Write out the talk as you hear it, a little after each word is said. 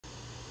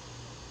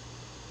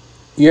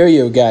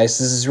Yo guys,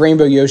 this is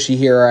Rainbow Yoshi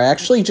here. I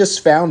actually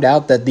just found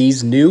out that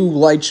these new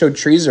Lightshow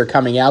trees are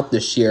coming out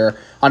this year.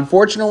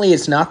 Unfortunately,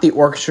 it's not the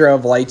Orchestra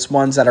of Lights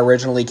ones that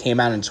originally came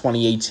out in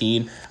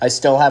 2018. I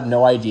still have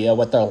no idea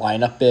what their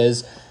lineup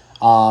is.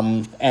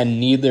 And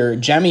neither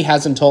Jemmy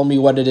hasn't told me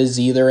what it is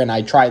either, and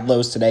I tried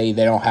Lowe's today.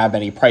 They don't have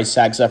any price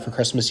tags up for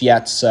Christmas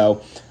yet,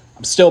 so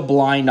I'm still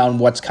blind on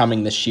what's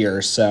coming this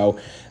year. So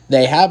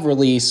they have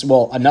released,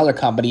 well, another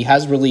company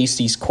has released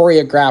these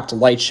choreographed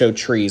light show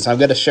trees. I'm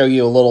going to show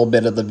you a little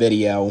bit of the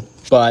video,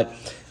 but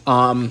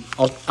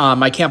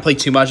I can't play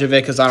too much of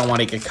it because I don't want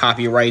to get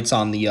copyrights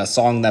on the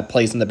song that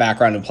plays in the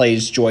background and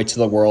plays Joy to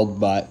the World.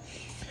 But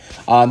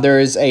there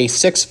is a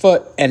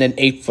 6-foot and an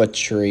 8-foot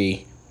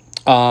tree.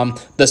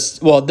 This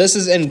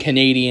is in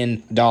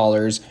Canadian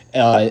dollars.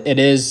 It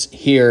is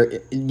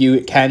here.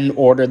 You can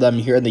order them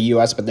here in the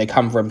U.S., but they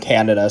come from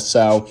Canada,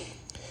 so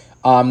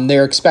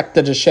they're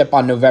expected to ship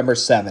on November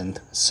 7th,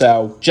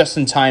 so just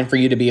in time for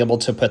you to be able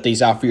to put these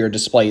out for your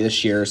display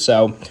this year.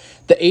 So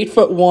the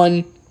 8-foot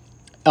one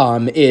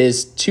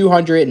is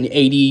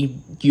 280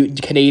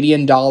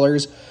 Canadian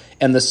dollars,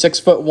 and the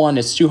 6-foot one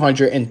is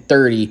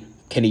 230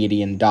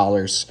 Canadian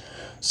dollars.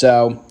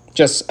 So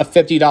just a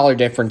 $50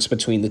 difference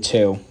between the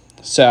two.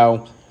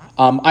 So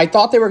I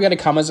thought they were going to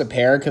come as a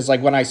pair because,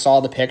 like, when I saw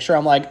the picture,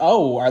 I'm like,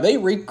 oh, are they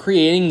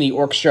recreating the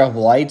Orchestra of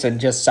Lights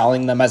and just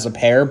selling them as a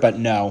pair? But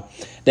no,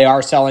 they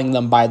are selling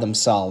them by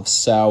themselves.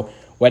 So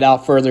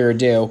without further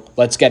ado,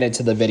 let's get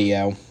into the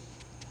video.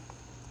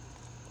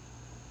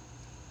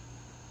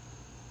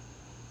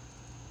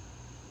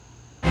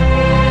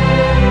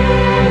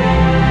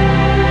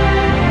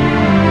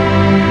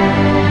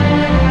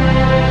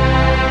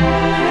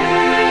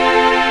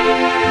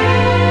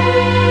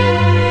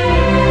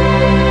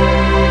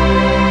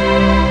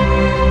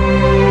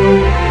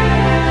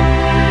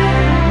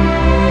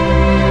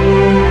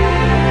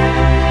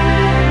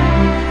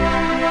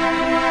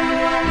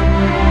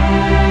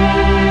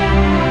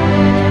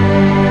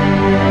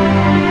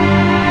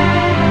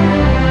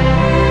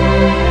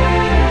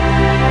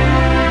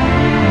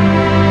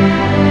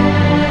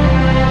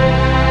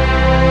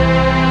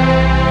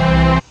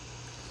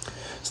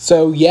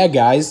 So yeah,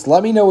 guys,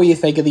 let me know what you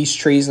think of these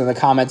trees in the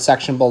comment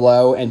section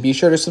below, and be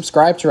sure to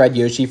subscribe to Red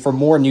Yoshi for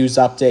more news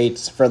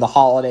updates for the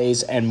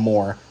holidays and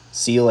more.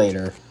 See you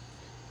later.